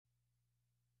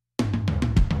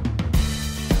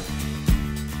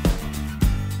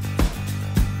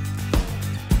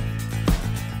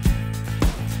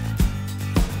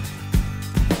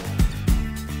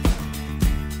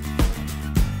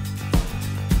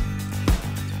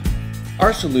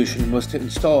Our solution was to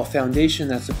install a foundation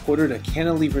that supported a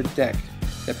cantilevered deck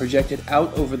that projected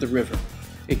out over the river.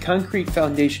 A concrete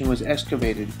foundation was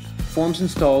excavated, forms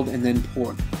installed, and then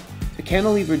poured. The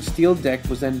cantilevered steel deck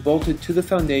was then bolted to the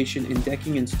foundation and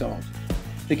decking installed.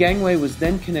 The gangway was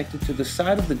then connected to the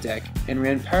side of the deck and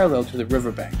ran parallel to the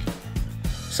riverbank.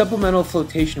 Supplemental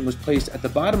flotation was placed at the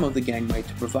bottom of the gangway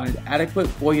to provide adequate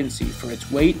buoyancy for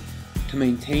its weight to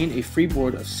maintain a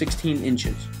freeboard of 16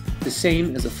 inches, the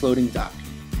same as a floating dock.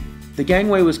 The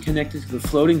gangway was connected to the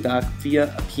floating dock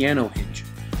via a piano hinge.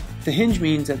 The hinge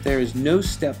means that there is no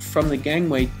step from the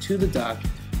gangway to the dock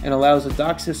and allows the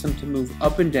dock system to move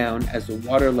up and down as the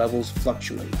water levels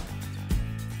fluctuate.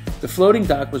 The floating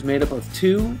dock was made up of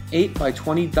two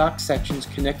 8x20 dock sections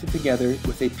connected together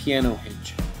with a piano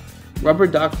hinge. Rubber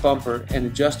dock bumper and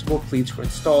adjustable cleats were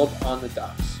installed on the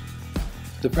docks.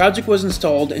 The project was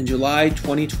installed in July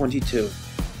 2022.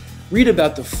 Read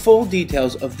about the full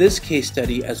details of this case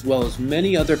study as well as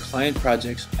many other client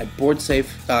projects at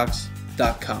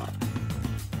BoardSafeDocks.com.